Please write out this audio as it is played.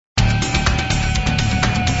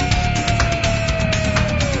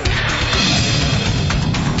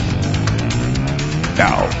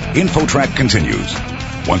InfoTrack continues.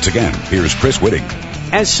 Once again, here's Chris Whitting.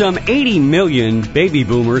 As some 80 million baby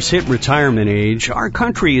boomers hit retirement age, our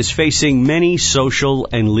country is facing many social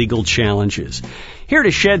and legal challenges. Here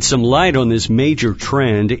to shed some light on this major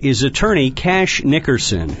trend is attorney Cash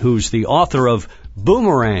Nickerson, who's the author of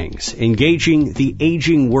Boomerangs, Engaging the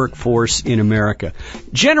Aging Workforce in America.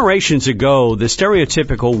 Generations ago, the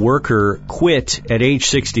stereotypical worker quit at age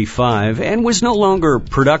 65 and was no longer a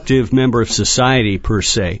productive member of society per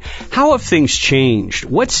se. How have things changed?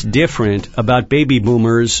 What's different about baby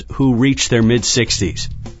boomers who reach their mid-60s?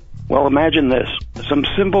 Well, imagine this. Some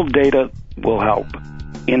simple data will help.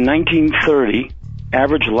 In 1930,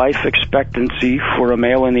 average life expectancy for a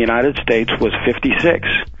male in the United States was 56.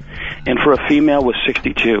 And for a female was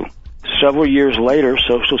 62. Several years later,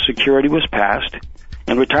 Social Security was passed,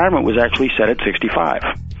 and retirement was actually set at 65.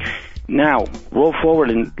 Now, roll forward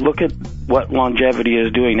and look at what longevity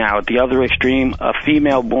is doing now. At the other extreme, a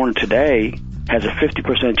female born today has a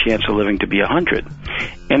 50% chance of living to be 100.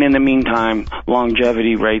 And in the meantime,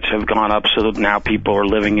 longevity rates have gone up so that now people are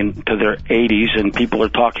living into their 80s, and people are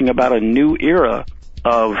talking about a new era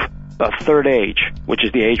of a third age, which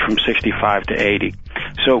is the age from 65 to 80.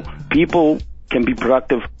 So people can be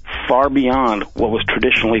productive far beyond what was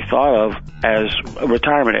traditionally thought of as a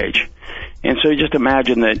retirement age. And so you just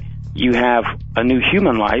imagine that you have a new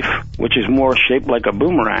human life, which is more shaped like a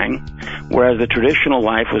boomerang, whereas the traditional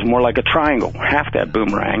life was more like a triangle, half that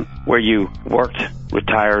boomerang, where you worked,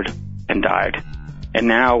 retired, and died. And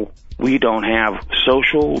now we don't have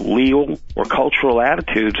social, legal, or cultural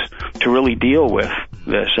attitudes to really deal with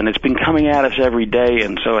this. And it's been coming at us every day,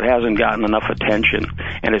 and so it hasn't gotten enough attention.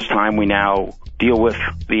 And it's time we now deal with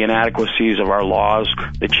the inadequacies of our laws,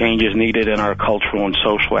 the changes needed in our cultural and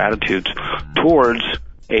social attitudes towards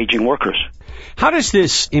aging workers. How does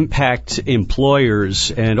this impact employers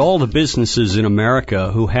and all the businesses in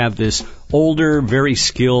America who have this older, very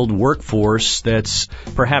skilled workforce that's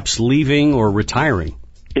perhaps leaving or retiring?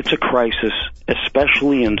 It's a crisis,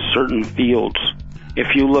 especially in certain fields.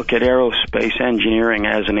 If you look at aerospace engineering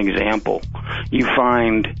as an example, you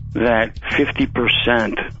find that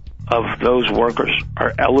 50% of those workers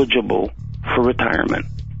are eligible for retirement.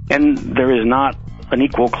 And there is not an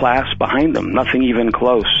equal class behind them, nothing even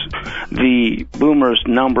close. The boomers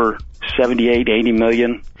number 78, 80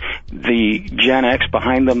 million. The Gen X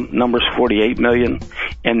behind them numbers 48 million.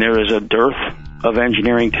 And there is a dearth of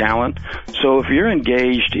engineering talent. So if you're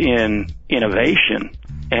engaged in innovation,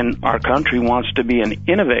 and our country wants to be an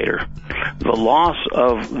innovator, the loss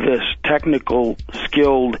of this technical,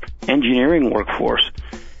 skilled engineering workforce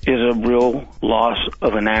is a real loss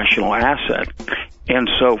of a national asset. And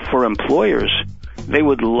so for employers, they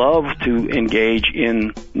would love to engage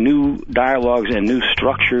in new dialogues and new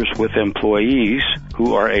structures with employees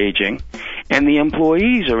who are aging. And the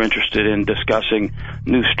employees are interested in discussing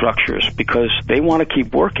new structures because they want to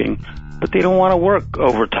keep working, but they don't want to work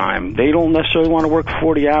overtime. They don't necessarily want to work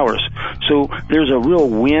 40 hours. So there's a real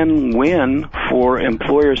win-win for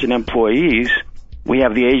employers and employees. We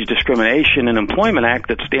have the Age Discrimination and Employment Act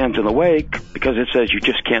that stands in the way because it says you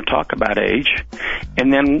just can't talk about age.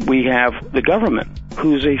 And then we have the government,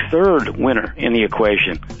 who's a third winner in the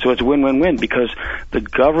equation. So it's win-win-win because the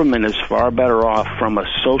government is far better off from a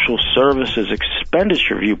social services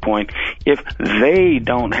expenditure viewpoint if they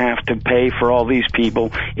don't have to pay for all these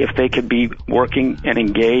people, if they could be working and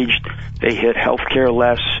engaged. They hit healthcare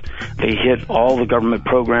less. They hit all the government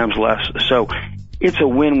programs less. So it's a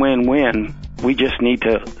win-win-win. We just need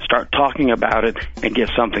to start talking about it and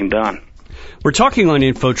get something done. We're talking on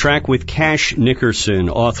InfoTrack with Cash Nickerson,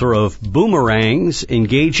 author of Boomerangs,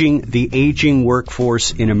 Engaging the Aging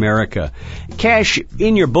Workforce in America. Cash,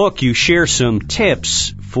 in your book, you share some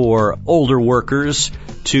tips for older workers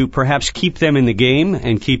to perhaps keep them in the game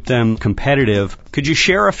and keep them competitive. Could you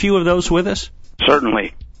share a few of those with us?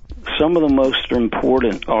 Certainly. Some of the most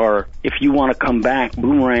important are, if you want to come back,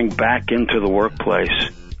 boomerang back into the workplace,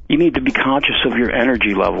 you need to be conscious of your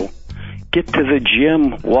energy level. Get to the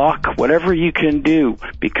gym, walk, whatever you can do,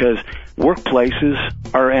 because workplaces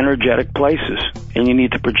are energetic places, and you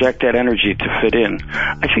need to project that energy to fit in.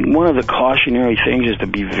 I think one of the cautionary things is to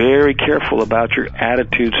be very careful about your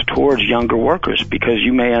attitudes towards younger workers, because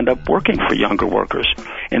you may end up working for younger workers,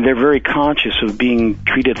 and they're very conscious of being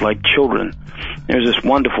treated like children. There's this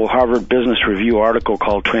wonderful Harvard Business Review article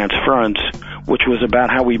called Transference, which was about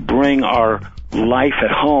how we bring our life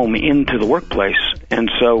at home into the workplace. And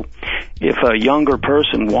so if a younger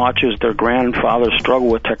person watches their grandfather struggle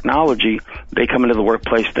with technology, they come into the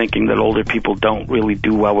workplace thinking that older people don't really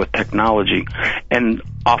do well with technology. And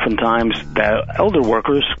oftentimes the elder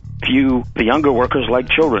workers view the younger workers like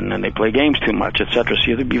children and they play games too much, etc. So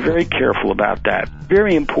you have to be very careful about that.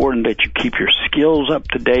 Very important that you keep your skills up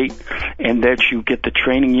to date and that you get the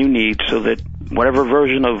training you need so that whatever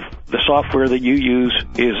version of the software that you use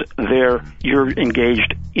is there, you're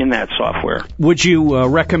engaged in that software. Would you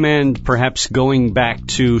recommend perhaps going back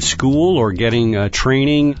to school or getting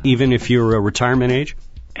training even if you're a retirement age?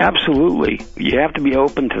 Absolutely. You have to be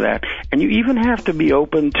open to that. And you even have to be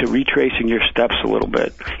open to retracing your steps a little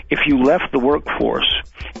bit. If you left the workforce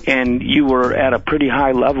and you were at a pretty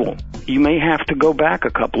high level, you may have to go back a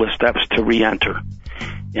couple of steps to re-enter.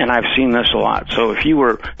 And I've seen this a lot. So if you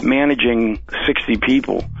were managing 60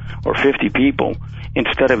 people or 50 people,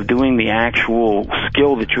 instead of doing the actual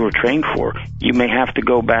skill that you were trained for, you may have to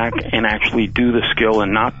go back and actually do the skill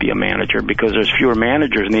and not be a manager because there's fewer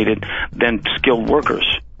managers needed than skilled workers.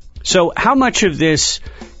 So how much of this,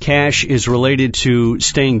 Cash, is related to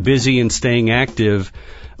staying busy and staying active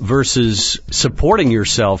versus supporting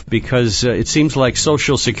yourself? Because it seems like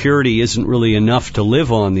Social Security isn't really enough to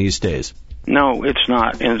live on these days. No, it's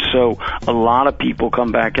not. And so a lot of people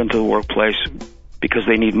come back into the workplace because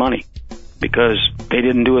they need money, because they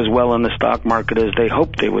didn't do as well in the stock market as they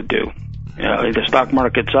hoped they would do. The stock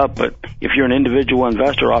market's up, but if you're an individual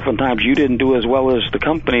investor, oftentimes you didn't do as well as the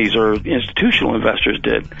companies or institutional investors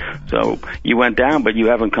did. So you went down, but you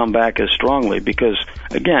haven't come back as strongly because,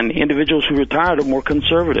 again, individuals who retired are more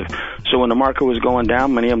conservative. So when the market was going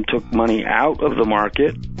down, many of them took money out of the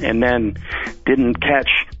market and then didn't catch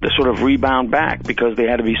the sort of rebound back because they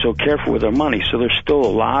had to be so careful with their money. So there's still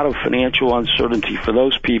a lot of financial uncertainty for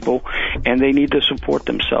those people, and they need to support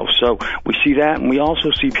themselves. So we see that, and we also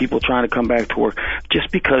see people trying to come back to work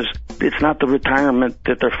just because it's not the retirement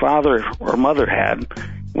that their father or mother had,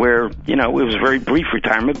 where, it was a very brief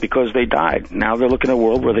retirement because they died. Now they're looking at a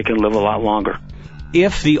world where they can live a lot longer.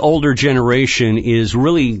 If the older generation is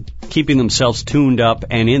really keeping themselves tuned up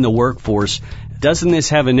and in the workforce, doesn't this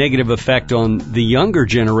have a negative effect on the younger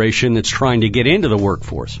generation that's trying to get into the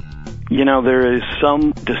workforce? There is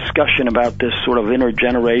some discussion about this sort of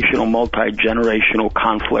intergenerational, multi-generational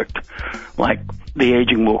conflict, like the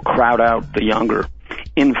aging will crowd out the younger.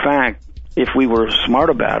 In fact, if we were smart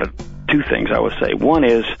about it, two things I would say. One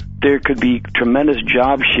is there could be tremendous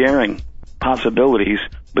job sharing possibilities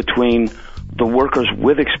between the workers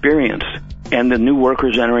with experience and the new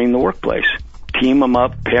workers entering the workplace. Team them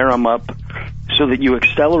up, pair them up, so that you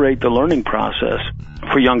accelerate the learning process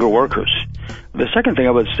for younger workers. The second thing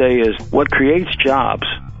I would say is what creates jobs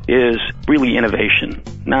is really innovation,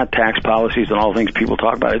 not tax policies and all the things people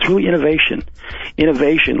talk about. It's really innovation.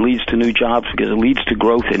 Innovation leads to new jobs because it leads to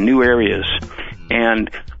growth in new areas. And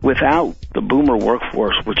without the boomer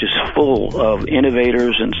workforce, which is full of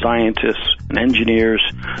innovators and scientists and engineers,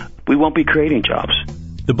 we won't be creating jobs.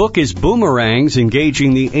 The book is Boomerangs,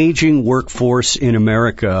 Engaging the Aging Workforce in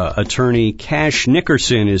America. Attorney Cash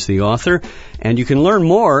Nickerson is the author, and you can learn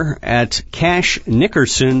more at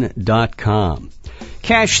cashnickerson.com.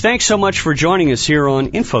 Cash, thanks so much for joining us here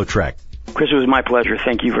on InfoTrack. Chris, it was my pleasure.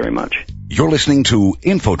 Thank you very much. You're listening to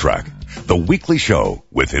InfoTrack, the weekly show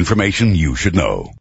with information you should know.